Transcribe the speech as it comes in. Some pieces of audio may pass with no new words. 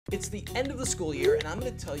It's the end of the school year, and I'm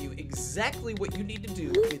going to tell you exactly what you need to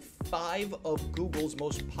do with 5 of Google's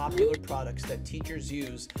most popular products that teachers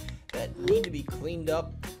use that need to be cleaned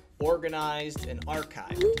up, organized, and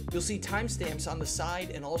archived. You'll see timestamps on the side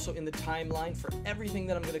and also in the timeline for everything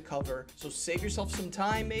that I'm going to cover. So save yourself some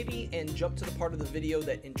time maybe and jump to the part of the video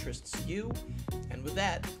that interests you. And with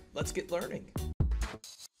that, let's get learning.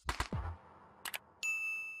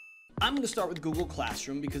 I'm going to start with Google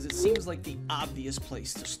Classroom because it seems like the obvious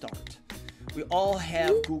place to start. We all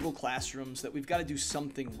have Google Classrooms that we've got to do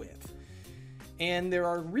something with. And there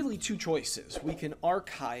are really 2 choices. We can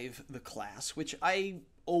archive the class, which I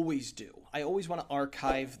always do. I always want to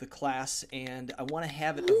archive the class and I want to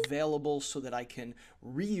have it available so that I can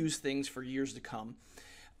reuse things for years to come.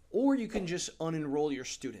 Or you can just unenroll your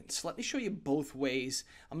students. Let me show you both ways.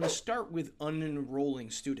 I'm going to start with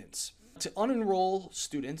unenrolling students. To unenroll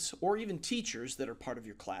students or even teachers that are part of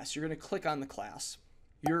your class, you're going to click on the class.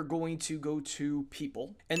 You're going to go to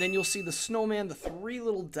People, and then you'll see the snowman, the 3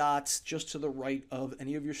 little dots just to the right of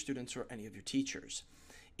any of your students or any of your teachers.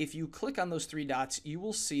 If you click on those 3 dots, you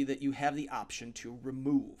will see that you have the option to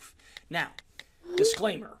remove. Now,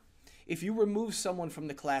 disclaimer, if you remove someone from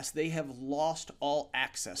the class, they have lost all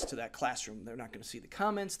access to that classroom. They're not going to see the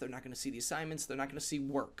comments, they're not going to see the assignments, they're not going to see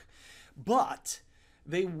work. But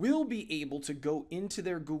they will be able to go into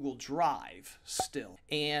their Google Drive still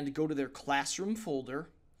and go to their classroom folder,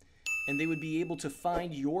 and they would be able to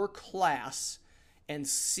find your class and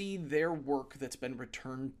see their work that's been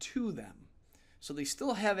returned to them. So they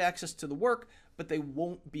still have access to the work, but they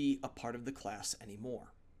won't be a part of the class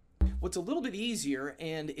anymore. What's a little bit easier,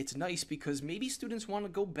 and it's nice because maybe students want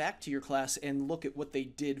to go back to your class and look at what they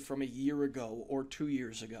did from a year ago or 2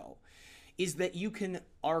 years ago, is that you can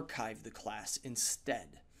archive the class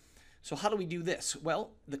instead. So how do we do this?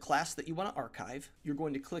 Well, the class that you want to archive, you're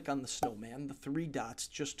going to click on the snowman, the 3 dots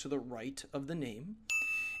just to the right of the name,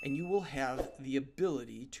 and you will have the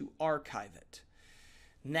ability to archive it.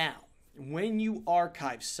 Now, when you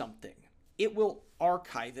archive something, it will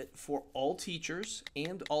archive it for all teachers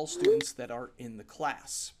and all students that are in the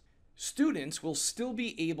class. Students will still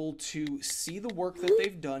be able to see the work that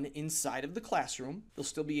they've done inside of the classroom. They'll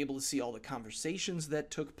still be able to see all the conversations that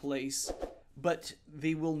took place, but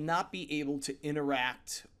they will not be able to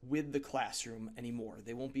interact with the classroom anymore.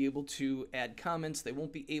 They won't be able to add comments. They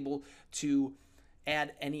won't be able to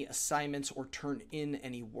add any assignments or turn in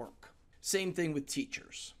any work. Same thing with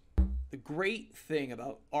teachers. The great thing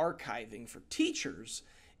about archiving for teachers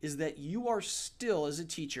is that you are still, as a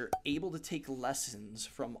teacher, able to take lessons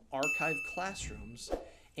from archived classrooms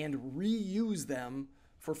and reuse them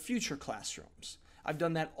for future classrooms. I've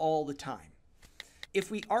done that all the time. If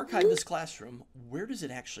we archive this classroom, where does it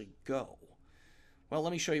actually go? Well,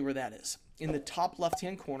 let me show you where that is. In the top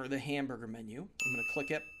left-hand corner, the hamburger menu, I'm going to click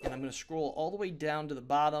it, and I'm going to scroll all the way down to the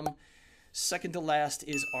bottom. Second to last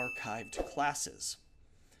is archived classes.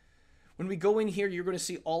 When we go in here, you're going to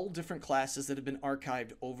see all different classes that have been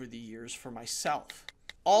archived over the years for myself.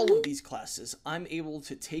 All of these classes, I'm able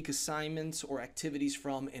to take assignments or activities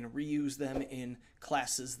from and reuse them in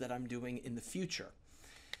classes that I'm doing in the future.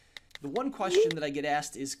 The one question that I get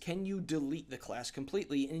asked is, can you delete the class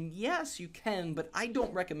completely? And yes, you can, but I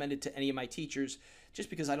don't recommend it to any of my teachers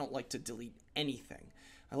just because I don't like to delete anything.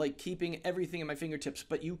 I like keeping everything at my fingertips,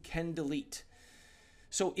 but you can delete.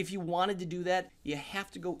 So if you wanted to do that, you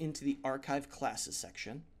have to go into the Archive Classes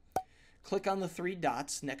section, click on the 3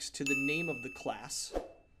 dots next to the name of the class.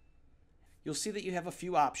 You'll see that you have a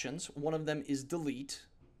few options. One of them is Delete,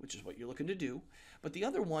 which is what you're looking to do, but the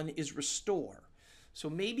other one is Restore. So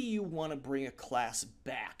maybe you want to bring a class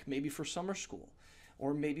back, maybe for summer school,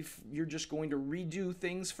 or maybe you're just going to redo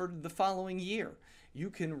things for the following year. You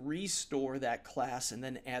can restore that class and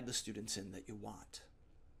then add the students in that you want.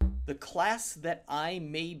 The class that I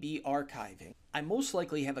may be archiving, I most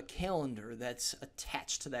likely have a calendar that's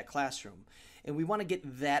attached to that classroom, and we want to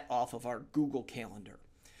get that off of our Google Calendar.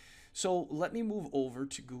 So let me move over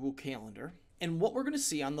to Google Calendar, and what we're going to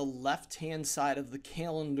see on the left-hand side of the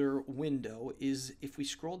calendar window is, if we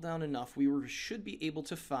scroll down enough, we should be able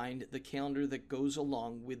to find the calendar that goes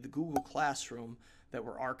along with the Google Classroom that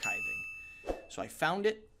we're archiving. So I found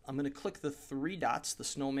it. I'm going to click the 3 dots, the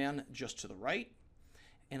snowman just to the right,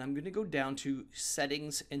 and I'm going to go down to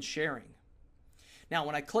Settings and Sharing. Now,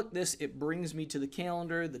 when I click this, it brings me to the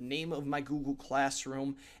calendar, the name of my Google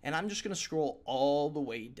Classroom, and I'm just going to scroll all the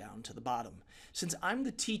way down to the bottom. Since I'm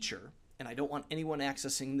the teacher and I don't want anyone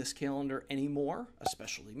accessing this calendar anymore,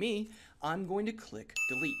 especially me, I'm going to click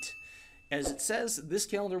Delete. As it says, this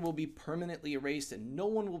calendar will be permanently erased and no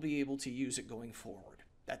one will be able to use it going forward.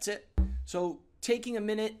 That's it. So Taking a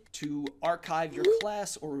minute to archive your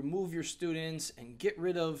class or remove your students and get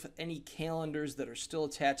rid of any calendars that are still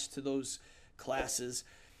attached to those classes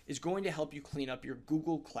is going to help you clean up your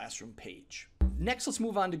Google Classroom page. Next, let's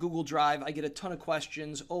move on to Google Drive. I get a ton of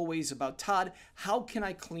questions always about, Todd, how can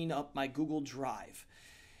I clean up my Google Drive?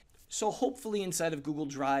 So hopefully inside of Google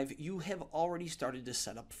Drive, you have already started to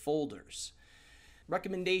set up folders.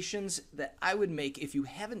 Recommendations that I would make if you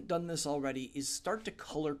haven't done this already is start to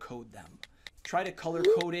color code them. Try to color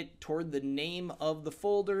code it toward the name of the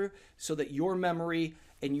folder so that your memory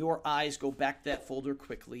and your eyes go back to that folder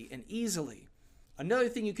quickly and easily. Another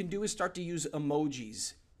thing you can do is start to use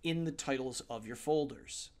emojis in the titles of your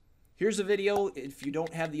folders. Here's a video. If you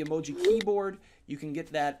don't have the emoji keyboard, you can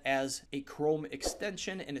get that as a Chrome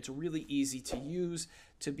extension, and it's really easy to use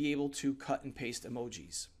to be able to cut and paste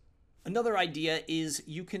emojis. Another idea is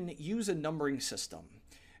you can use a numbering system.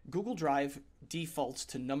 Google Drive defaults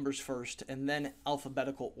to numbers first and then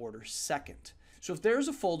alphabetical order second. So if there's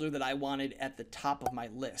a folder that I wanted at the top of my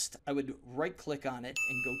list, I would right click on it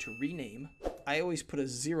and go to rename. I always put a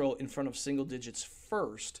 0 in front of single digits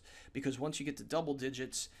first because once you get to double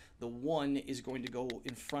digits, the 1 is going to go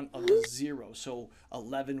in front of the 0. So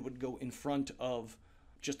 11 would go in front of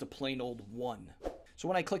just a plain old 1. So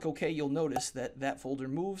when I click OK, you'll notice that that folder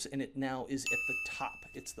moves and it now is at the top.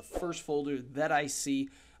 It's the first folder that I see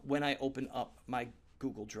when I open up my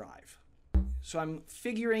Google Drive. So I'm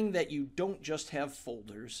figuring that you don't just have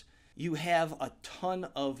folders, you have a ton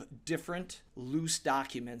of different loose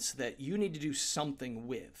documents that you need to do something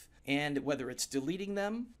with. And whether it's deleting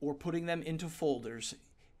them or putting them into folders,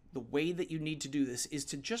 the way that you need to do this is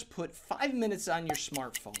to just put 5 minutes on your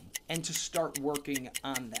smartphone and to start working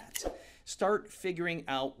on that. Start figuring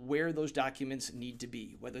out where those documents need to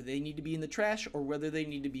be, whether they need to be in the trash or whether they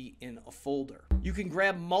need to be in a folder. You can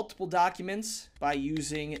grab multiple documents by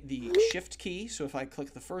using the Shift key. So if I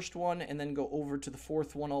click the first one and then go over to the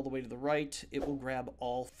fourth one all the way to the right, it will grab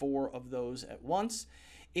all 4 of those at once.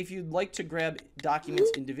 If you'd like to grab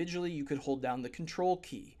documents individually, you could hold down the Control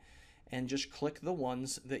key and just click the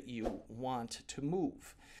ones that you want to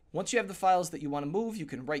move. Once you have the files that you want to move, you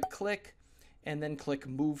can right click and then click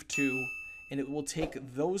Move To, and it will take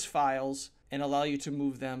those files and allow you to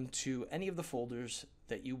move them to any of the folders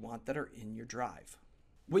that you want that are in your drive.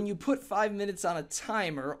 When you put 5 minutes on a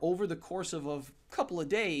timer over the course of a couple of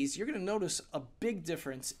days, you're going to notice a big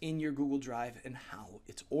difference in your Google Drive and how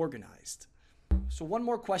it's organized. So one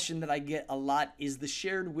more question that I get a lot is the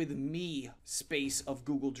shared with me space of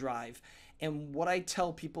Google Drive. And what I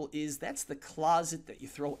tell people is that's the closet that you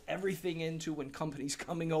throw everything into when company's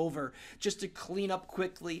coming over just to clean up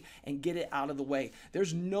quickly and get it out of the way.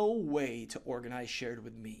 There's no way to organize shared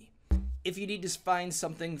with me. If you need to find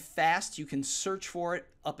something fast, you can search for it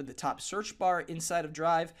up at the top search bar inside of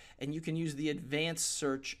Drive, and you can use the advanced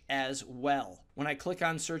search as well. When I click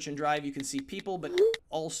on search in Drive, you can see people, but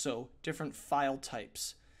also different file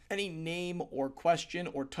types. Any name or question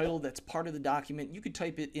or title that's part of the document, you could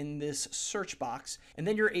type it in this search box, and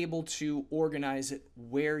then you're able to organize it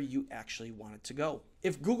where you actually want it to go.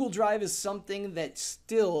 If Google Drive is something that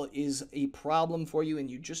still is a problem for you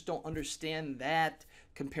and you just don't understand that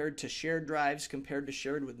compared to shared drives, compared to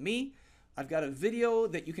shared with me, I've got a video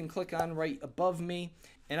that you can click on right above me,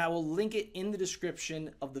 and I will link it in the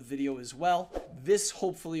description of the video as well. This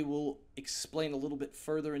hopefully will explain a little bit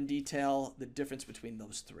further in detail the difference between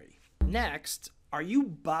those three. Next, are you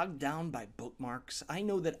bogged down by bookmarks? I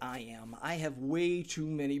know that I am. I have way too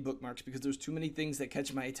many bookmarks because there's too many things that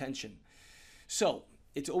catch my attention. So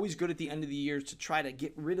it's always good at the end of the year to try to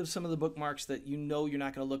get rid of some of the bookmarks that you know you're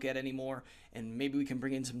not going to look at anymore, and maybe we can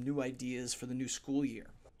bring in some new ideas for the new school year.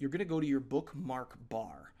 You're going to go to your bookmark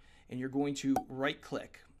bar, and you're going to right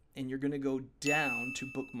click, and you're going to go down to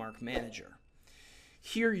Bookmark Manager.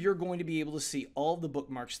 Here you're going to be able to see all the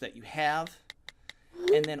bookmarks that you have,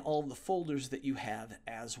 and then all the folders that you have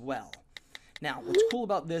as well. Now, what's cool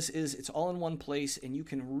about this is it's all in one place, and you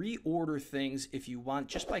can reorder things if you want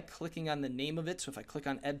just by clicking on the name of it. So if I click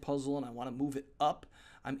on Edpuzzle and I want to move it up,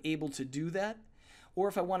 I'm able to do that. Or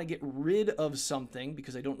if I want to get rid of something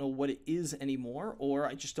because I don't know what it is anymore, or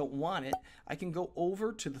I just don't want it, I can go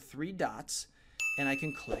over to the 3 dots and I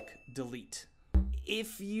can click Delete.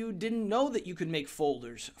 If you didn't know that you could make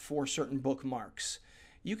folders for certain bookmarks,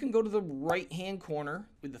 you can go to the right-hand corner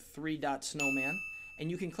with the 3-dot snowman, and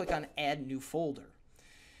you can click on Add New Folder.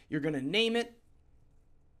 You're going to name it,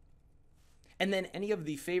 and then any of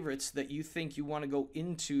the favorites that you think you want to go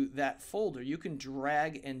into that folder, you can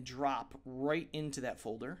drag and drop right into that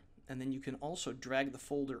folder, and then you can also drag the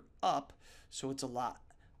folder up so it's a lot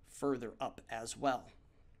further up as well.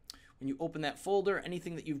 When you open that folder,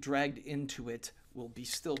 anything that you've dragged into it will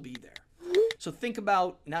still be there. So think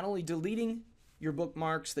about not only deleting your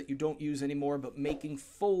bookmarks that you don't use anymore, but making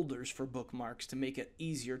folders for bookmarks to make it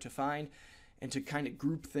easier to find and to kind of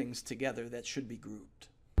group things together that should be grouped.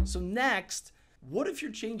 So next, what if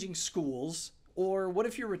you're changing schools, or what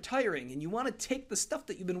if you're retiring and you want to take the stuff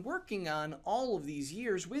that you've been working on all of these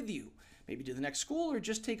years with you? Maybe to the next school, or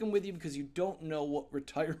just take them with you because you don't know what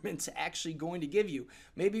retirement's actually going to give you.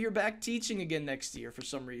 Maybe you're back teaching again next year for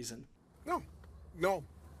some reason. No, no,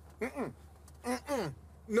 no,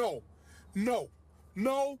 no,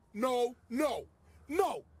 no, no, no,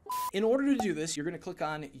 no. In order to do this, you're going to click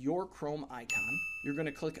on your Chrome icon. You're going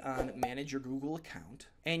to click on Manage Your Google Account,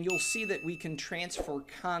 and you'll see that we can transfer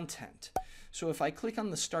content. So if I click on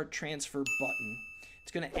the Start Transfer button,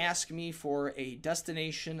 it's going to ask me for a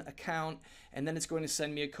destination account, and then it's going to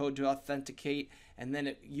send me a code to authenticate, and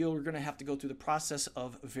then you're going to have to go through the process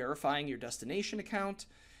of verifying your destination account,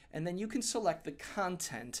 and then you can select the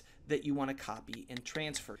content that you want to copy and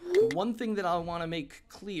transfer. The one thing that I want to make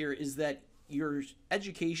clear is that your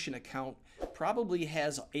education account probably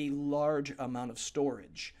has a large amount of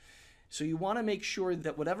storage. So you want to make sure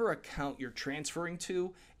that whatever account you're transferring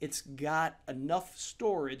to, it's got enough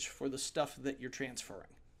storage for the stuff that you're transferring,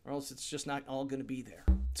 or else it's just not all going to be there.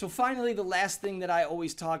 So finally, the last thing that I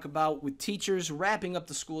always talk about with teachers wrapping up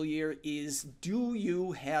the school year is, do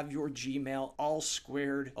you have your Gmail all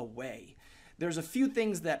squared away? There's a few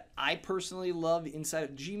things that I personally love inside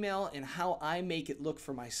of Gmail and how I make it look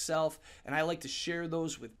for myself, and I like to share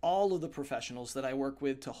those with all of the professionals that I work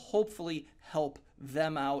with to hopefully help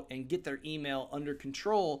them out and get their email under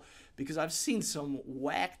control, because I've seen some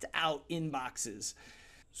whacked out inboxes.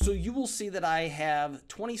 So you will see that I have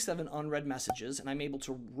 27 unread messages, and I'm able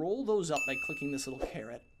to roll those up by clicking this little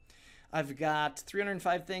caret. I've got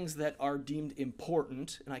 305 things that are deemed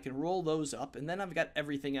important, and I can roll those up, and then I've got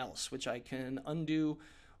everything else, which I can undo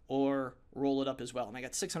or roll it up as well. And I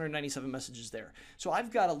got 697 messages there. So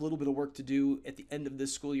I've got a little bit of work to do at the end of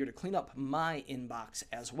this school year to clean up my inbox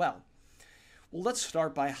as well. Well, let's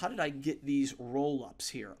start by, how did I get these roll-ups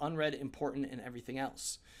here? Unread, important, and everything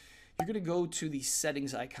else. You're going to go to the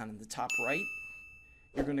settings icon in the top right.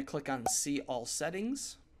 You're going to click on See All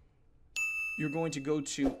Settings. You're going to go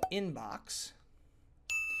to Inbox.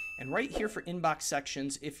 And right here for Inbox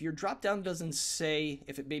sections, if your drop-down doesn't say,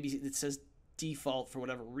 if it says default for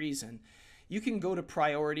whatever reason, you can go to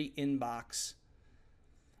Priority Inbox,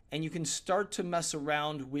 and you can start to mess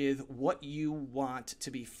around with what you want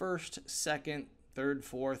to be first, second, third,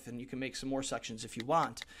 fourth, and you can make some more sections if you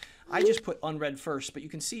want. I just put unread first, but you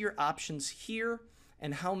can see your options here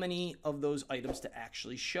and how many of those items to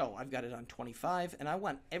actually show. I've got it on 25, and I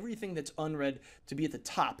want everything that's unread to be at the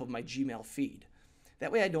top of my Gmail feed.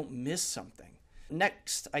 That way I don't miss something.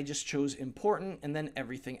 Next, I just chose important and then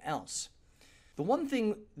everything else. The one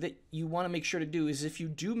thing that you want to make sure to do is, if you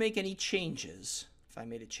do make any changes, if I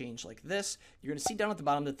made a change like this, you're going to see down at the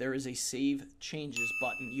bottom that there is a Save Changes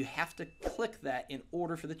button. You have to click that in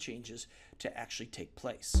order for the changes to actually take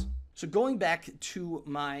place. So going back to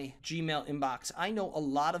my Gmail inbox, I know a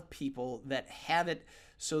lot of people that have it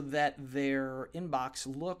so that their inbox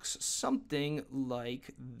looks something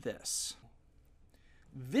like this.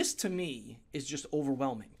 This to me is just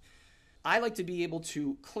overwhelming. I like to be able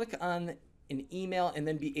to click on an email and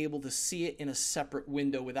then be able to see it in a separate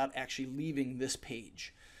window without actually leaving this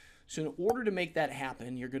page. So in order to make that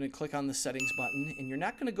happen, you're going to click on the settings button, and you're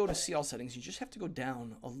not going to go to see all settings. You just have to go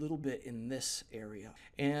down a little bit in this area.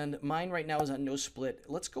 And mine right now is on no split.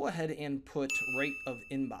 Let's go ahead and put right of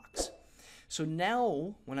inbox. So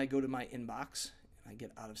now when I go to my inbox, I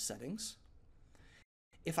get out of settings.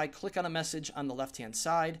 If I click on a message on the left-hand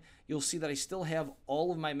side, you'll see that I still have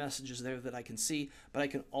all of my messages there that I can see, but I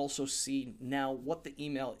can also see now what the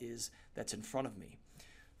email is that's in front of me.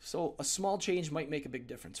 So a small change might make a big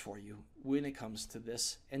difference for you when it comes to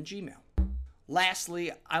this and Gmail.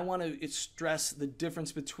 Lastly, I want to stress the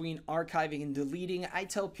difference between archiving and deleting. I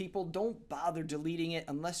tell people, don't bother deleting it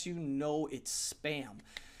unless you know it's spam.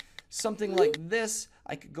 Something like this,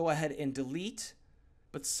 I could go ahead and delete,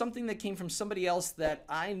 but something that came from somebody else that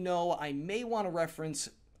I know I may want to reference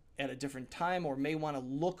at a different time or may want to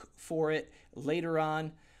look for it later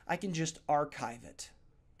on, I can just archive it.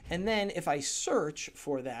 And then if I search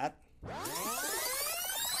for that,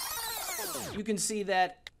 you can see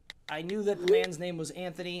that I knew that the man's name was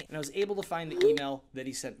Anthony, and I was able to find the email that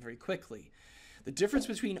he sent very quickly. The difference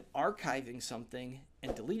between archiving something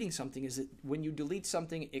and deleting something is that when you delete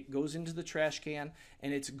something, it goes into the trash can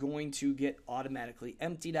and it's going to get automatically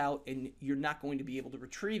emptied out, and you're not going to be able to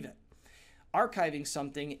retrieve it. Archiving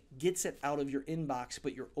something gets it out of your inbox,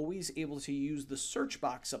 but you're always able to use the search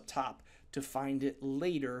box up top to find it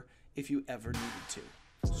later if you ever needed to.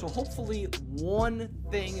 So hopefully one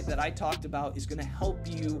thing that I talked about is going to help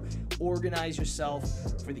you organize yourself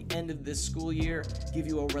for the end of this school year, give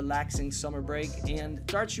you a relaxing summer break, and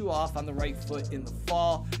start you off on the right foot in the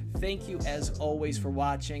fall. Thank you as always for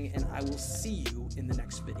watching, and I will see you in the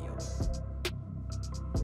next video.